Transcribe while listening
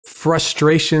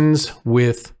Frustrations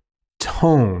with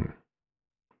tone.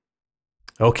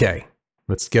 Okay,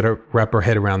 let's wrap our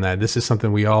head around that. This is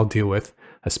something we all deal with,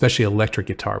 especially electric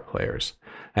guitar players.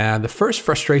 And the first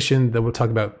frustration that we'll talk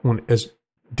about as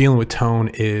dealing with tone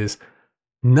is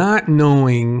not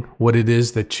knowing what it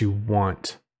is that you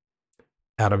want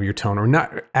out of your tone, or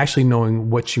not actually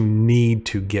knowing what you need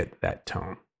to get that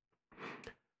tone.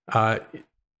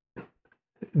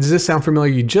 Does this sound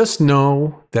familiar? You just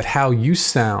know that how you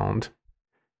sound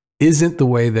isn't the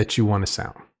way that you want to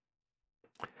sound.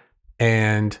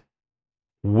 And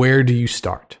where do you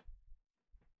start?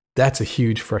 That's a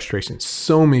huge frustration.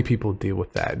 So many people deal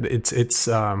with that.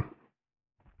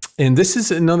 And this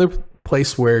is another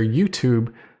place where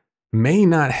YouTube may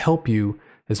not help you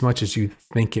as much as you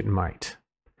think it might.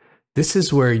 This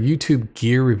is where YouTube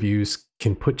gear reviews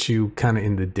can put you kind of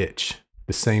in the ditch,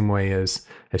 the same way as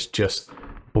just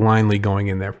blindly going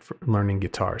in there for learning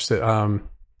guitar. So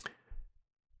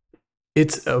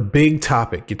it's a big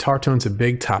topic. Guitar tone's a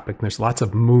big topic. There's lots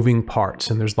of moving parts,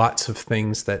 and there's lots of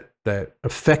things that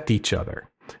affect each other.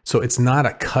 So it's not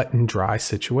a cut and dry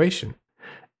situation,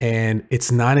 and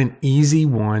it's not an easy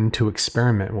one to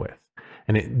experiment with.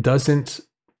 And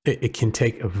it can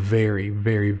take a very,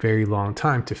 very, very long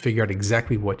time to figure out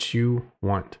exactly what you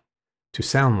want to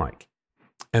sound like,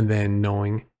 and then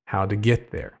knowing how to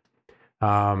get there.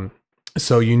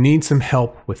 So you need some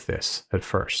help with this at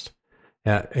first.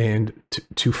 And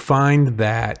to find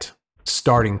that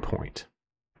starting point.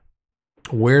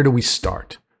 Where do we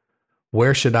start?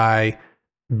 Where should I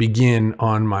begin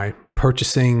on my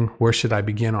purchasing? Where should I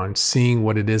begin on seeing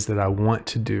what it is that I want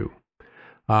to do?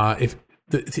 If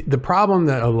the problem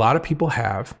that a lot of people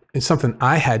have, is something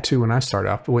I had to when I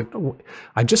started off. When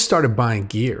I just started buying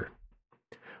gear,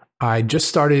 I just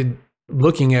started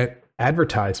looking at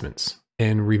advertisements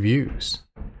and reviews,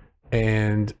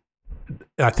 and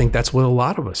I think that's what a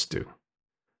lot of us do.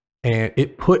 And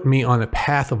it put me on a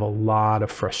path of a lot of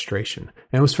frustration.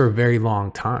 And it was for a very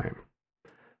long time.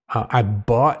 I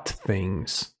bought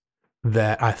things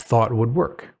that I thought would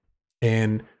work.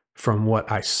 And from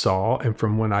what I saw, and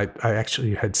from when I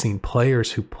actually had seen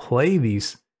players who play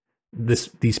these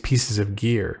pieces of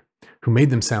gear, who made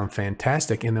them sound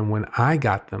fantastic. And then when I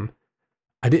got them,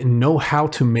 I didn't know how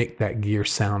to make that gear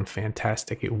sound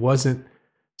fantastic. It wasn't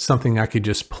something I could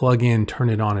just plug in,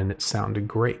 turn it on, and it sounded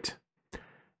great.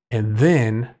 And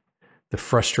then the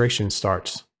frustration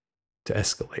starts to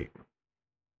escalate.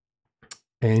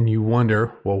 And you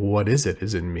wonder, well, what is it?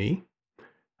 Is it me?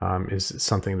 Is it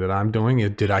something that I'm doing?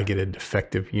 Did I get a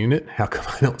defective unit? How come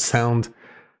I don't sound,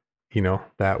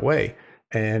 that way?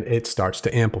 And it starts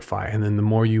to amplify. And then the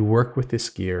more you work with this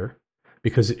gear,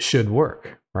 because it should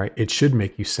work, right? It should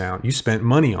make you sound, you spent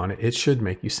money on it. It should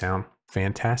make you sound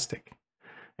fantastic.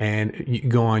 And you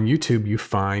go on YouTube, you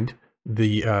find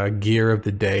the gear of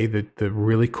the day, the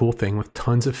really cool thing with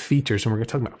tons of features. And we're going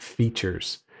to talk about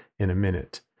features in a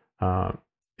minute.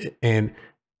 And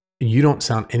you don't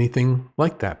sound anything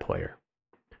like that player.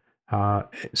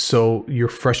 So your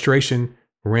frustration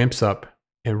ramps up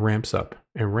and ramps up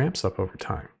and ramps up over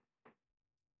time.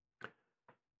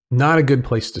 Not a good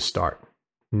place to start.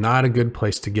 Not a good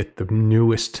place to get the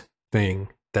newest thing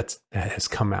that has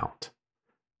come out.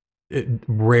 It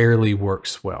rarely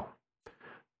works well.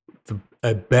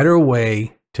 A better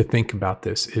way to think about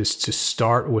this is to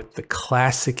start with the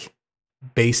classic,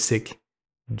 basic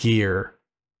gear.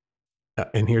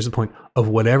 And here's the point, of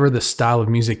whatever the style of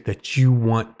music that you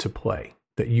want to play,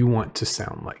 that you want to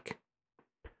sound like.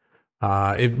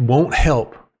 It won't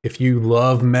help if you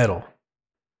love metal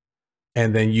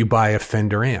and then you buy a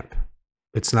Fender amp.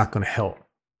 It's not going to help.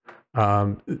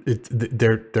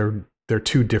 They're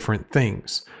two different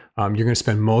things. You're going to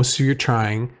spend most of your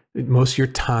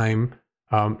time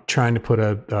trying to put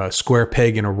a square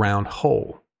peg in a round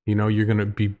hole. You're going to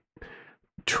be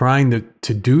trying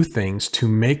to do things to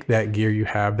make that gear you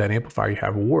have, that amplifier you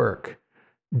have, work,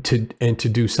 and to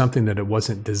do something that it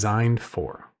wasn't designed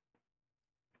for.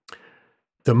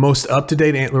 The most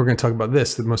up-to-date amp, we're going to talk about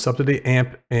this, the most up-to-date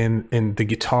amp and the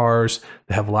guitars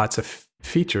that have lots of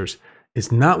features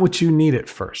is not what you need at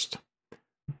first,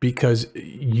 because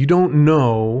you don't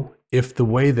know if the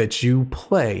way that you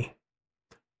play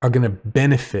are going to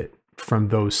benefit from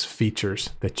those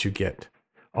features that you get,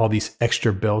 all these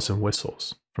extra bells and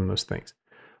whistles from those things.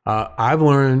 I've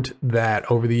learned that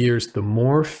over the years, the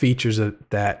more features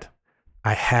that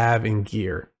I have in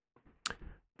gear,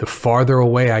 the farther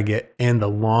away I get and the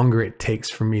longer it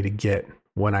takes for me to get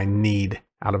what I need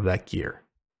out of that gear.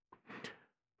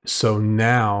 So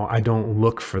now I don't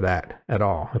look for that at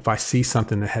all. If I see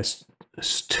something that has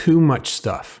too much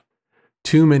stuff,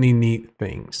 too many neat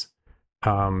things,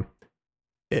 um,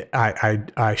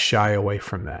 I shy away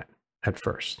from that at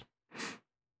first.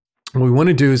 What we want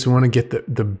to do is we want to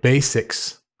get the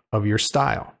basics of your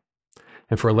style.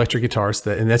 And for electric guitars,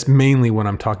 and that's mainly what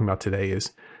I'm talking about today,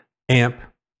 is amp,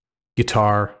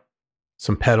 guitar,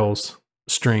 some pedals,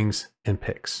 strings, and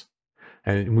picks.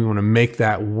 And we want to make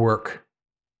that work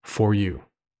for you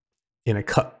in a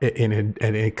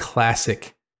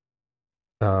classic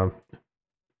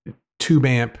tube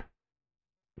amp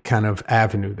kind of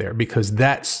avenue there, because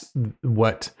that's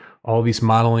what all these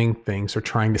modeling things are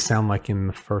trying to sound like in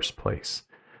the first place.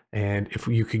 And if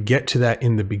you could get to that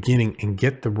in the beginning and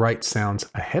get the right sounds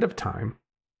ahead of time,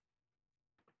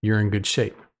 you're in good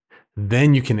shape.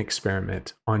 Then you can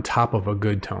experiment on top of a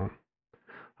good tone.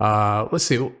 Let's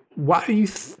see. Why do you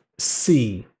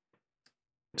see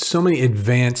so many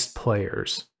advanced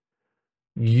players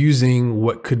using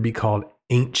what could be called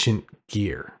ancient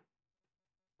gear?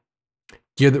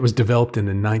 Gear that was developed in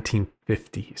the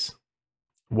 1950s.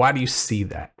 Why do you see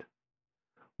that?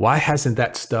 Why hasn't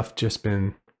that stuff just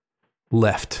been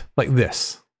left like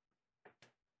this?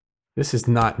 This is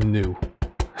not new.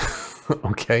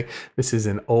 Okay, this is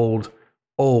an old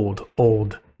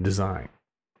design.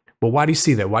 But why do you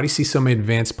see that? Why do you see so many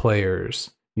advanced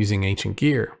players using ancient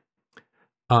gear?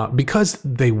 Because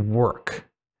they work,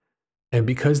 and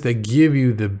because they give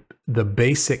you the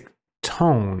basic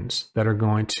tones that are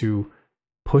going to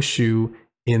push you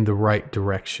in the right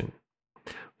direction.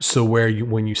 So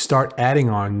when you start adding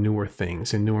on newer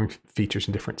things and newer features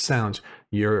and different sounds,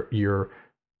 you're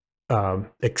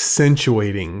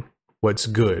accentuating what's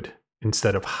good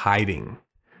instead of hiding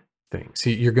things. So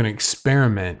you're going to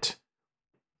experiment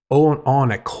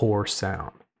on a core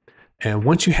sound. And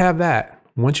once you have that,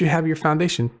 once you have your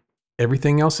foundation,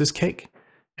 everything else is cake.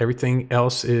 Everything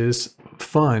else is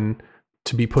fun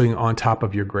to be putting on top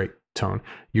of your great tone.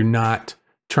 You're not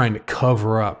trying to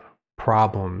cover up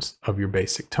problems of your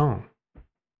basic tone.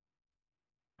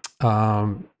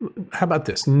 How about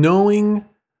this? Knowing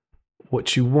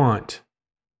what you want,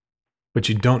 but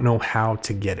you don't know how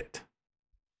to get it.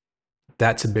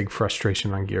 That's a big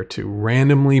frustration on gear too.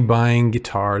 Randomly buying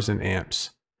guitars and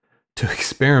amps to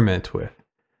experiment with.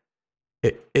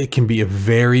 It can be a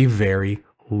very, very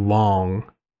long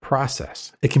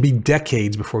process. It can be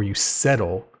decades before you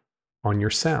settle on your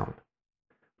sound.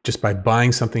 Just by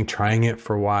buying something, trying it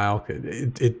for a while,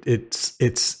 it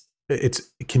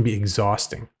can be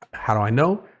exhausting. How do I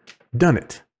know? Done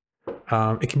it.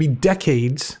 It can be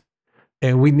decades,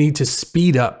 and we need to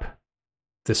speed up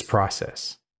this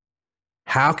process.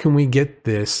 How can we get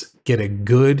a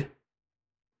good,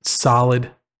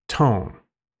 solid tone?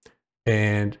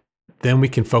 And then we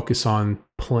can focus on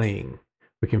playing.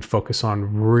 We can focus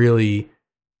on really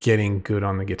getting good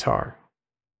on the guitar.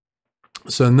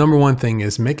 So the number one thing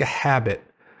is make a habit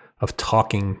of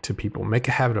talking to people. Make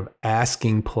a habit of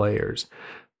asking players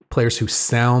who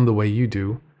sound the way you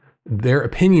do, their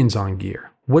opinions on gear.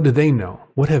 What do they know?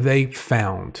 What have they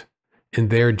found in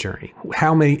their journey?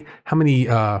 How many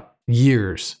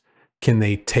years can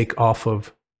they take off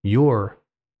of your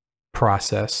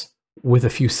process with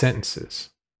a few sentences?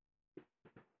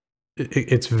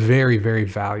 It's very, very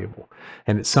valuable.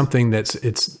 And it's something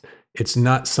it's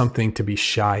not something to be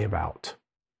shy about.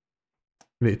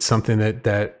 It's something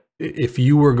that if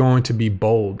you were going to be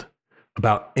bold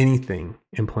about anything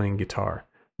in playing guitar,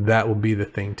 that will be the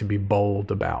thing to be bold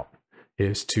about,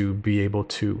 is to be able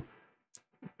to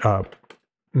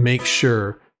make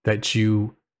sure that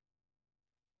you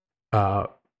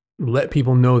let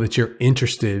people know that you're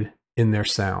interested in their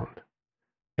sound.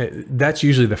 That's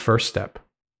usually the first step.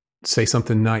 Say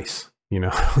something nice,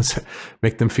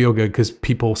 make them feel good, because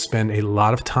people spend a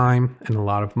lot of time and a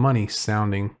lot of money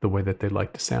sounding the way that they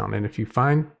like to sound. And if you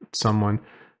find someone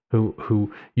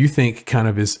who you think kind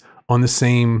of is on the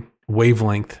same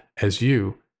wavelength as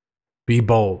you, be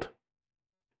bold.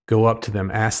 Go up to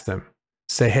them, ask them,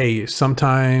 say, hey,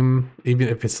 sometime, even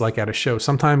if it's like at a show,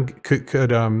 sometime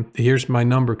here's my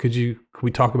number. Could we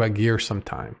talk about gear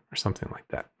sometime, or something like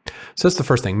that? So that's the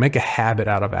first thing. Make a habit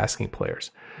out of asking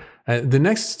players. The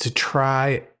next is to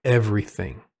try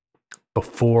everything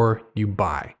before you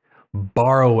buy.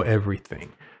 Borrow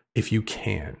everything if you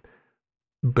can,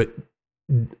 but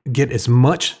get as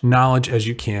much knowledge as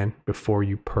you can before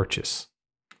you purchase.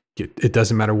 It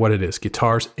doesn't matter what it is: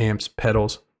 guitars, amps,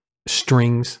 pedals,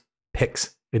 strings,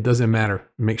 picks. It doesn't matter.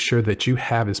 Make sure that you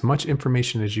have as much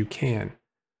information as you can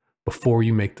before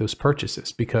you make those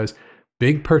purchases, because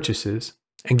big purchases,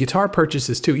 and guitar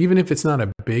purchases too, even if it's not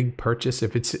a big purchase,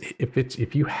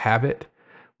 if you have it,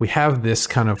 we have this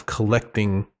kind of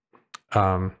collecting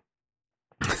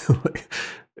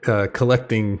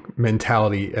collecting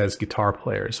mentality as guitar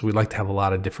players. We like to have a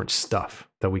lot of different stuff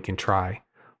that we can try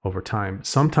over time.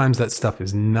 Sometimes that stuff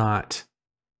is not,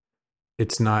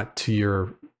 it's not to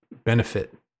your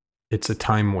benefit. It's a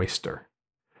time waster.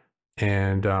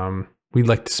 And we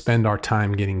like to spend our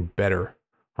time getting better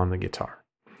on the guitar.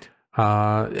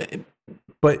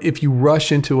 But if you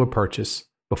rush into a purchase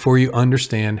before you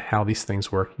understand how these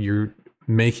things work, you're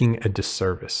making a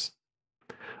disservice.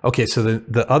 Okay, so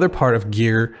the other part of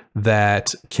gear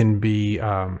that can be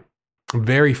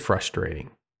very frustrating,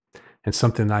 and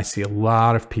something that I see a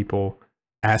lot of people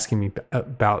asking me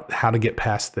about how to get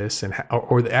past this, and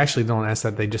or they actually don't ask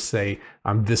that, they just say,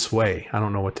 I'm this way, I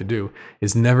don't know what to do,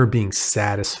 is never being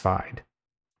satisfied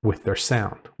with their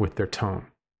sound, with their tone.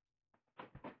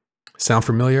 Sound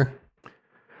familiar?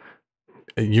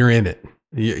 You're in it.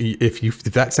 If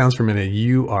that sounds familiar,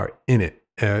 you are in it.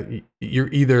 You're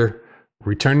either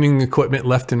returning equipment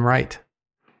left and right,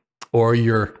 or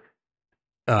you're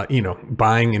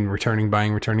buying and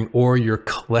returning, or you're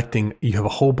collecting. You have a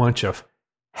whole bunch of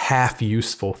half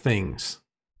useful things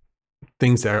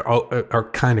that are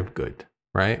kind of good,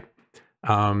 right?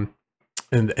 And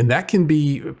that can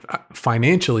be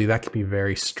financially, that can be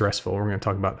very stressful. We're going to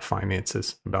talk about the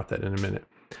finances about that in a minute.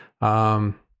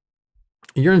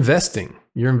 You're investing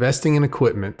in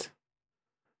equipment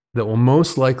that will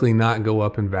most likely not go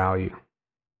up in value.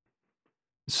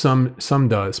 Some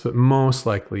does, but most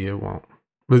likely it won't.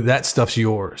 But that stuff's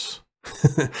yours,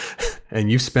 and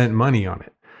you've spent money on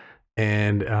it.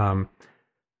 And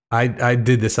I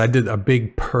did this. I did a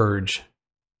big purge.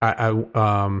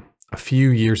 A few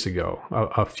years ago,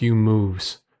 a few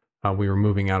moves. We were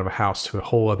moving out of a house to a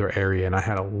whole other area, and I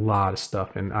had a lot of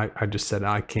stuff. And I just said,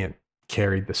 I can't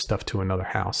carry this stuff to another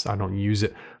house. I don't use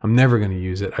it. I'm never going to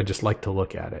use it. I just like to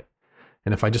look at it.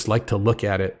 And if I just like to look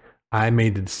at it, I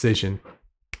made the decision,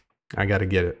 I got to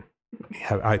get it.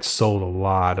 I sold a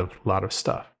lot of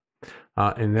stuff.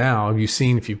 And now,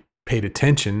 if you've paid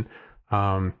attention,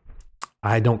 I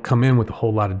don't come in with a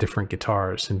whole lot of different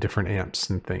guitars and different amps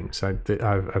and things.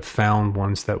 I've found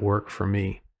ones that work for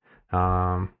me.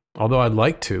 Although I'd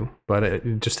like to, but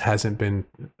it just hasn't been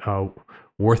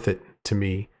worth it to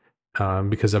me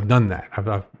because I've done that.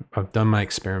 I've done my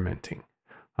experimenting.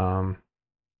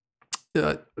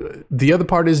 The other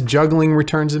part is juggling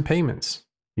returns and payments.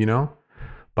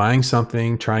 Buying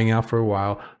something, trying out for a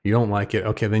while, you don't like it.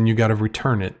 Okay, then you got to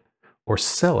return it or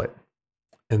sell it.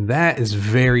 And that is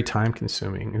very time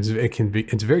consuming.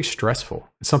 It's very stressful.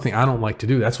 It's something I don't like to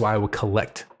do. That's why I would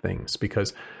collect things,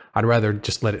 because I'd rather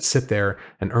just let it sit there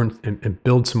and earn and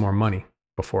build some more money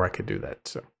before I could do that.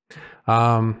 So,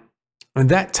 and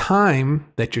that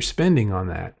time that you're spending on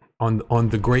that, on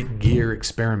the great gear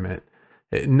experiment,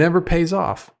 it never pays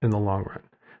off in the long run.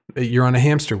 You're on a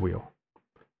hamster wheel,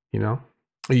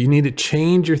 You need to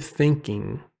change your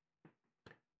thinking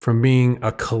from being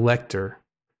a collector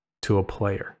to a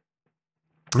player.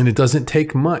 And it doesn't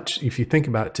take much, if you think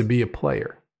about it, to be a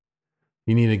player.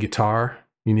 You need a guitar,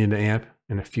 you need an amp,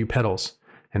 and a few pedals,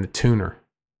 and a tuner.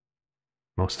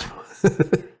 Most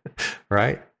of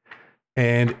right?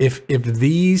 And if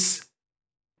these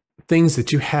things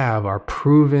that you have are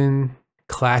proven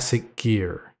classic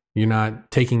gear, you're not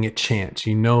taking a chance.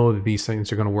 You know that these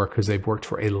things are going to work because they've worked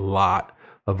for a lot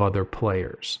of other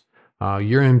players.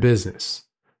 You're in business.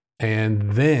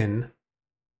 And then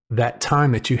that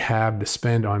time that you have to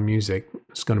spend on music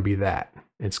is going to be that.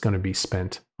 It's going to be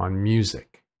spent on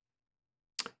music.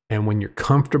 And when you're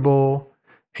comfortable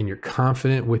and you're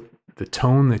confident with the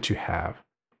tone that you have,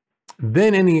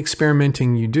 then any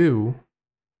experimenting you do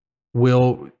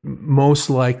will most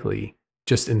likely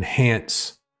just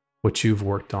enhance what you've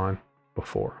worked on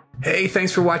before. Hey,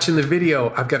 thanks for watching the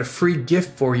video. I've got a free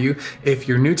gift for you. If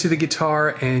you're new to the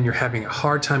guitar and you're having a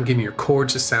hard time getting your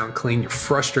chords to sound clean, you're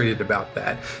frustrated about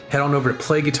that, head on over to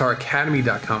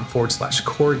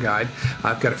PlayGuitarAcademy.com/chord guide.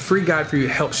 I've got a free guide for you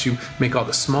that helps you make all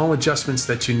the small adjustments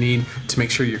that you need to make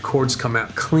sure your chords come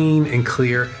out clean and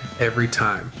clear every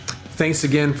time. Thanks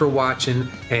again for watching,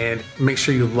 and make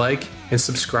sure you like and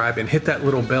subscribe and hit that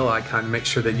little bell icon to make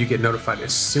sure that you get notified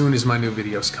as soon as my new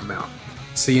videos come out.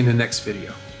 See you in the next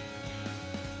video.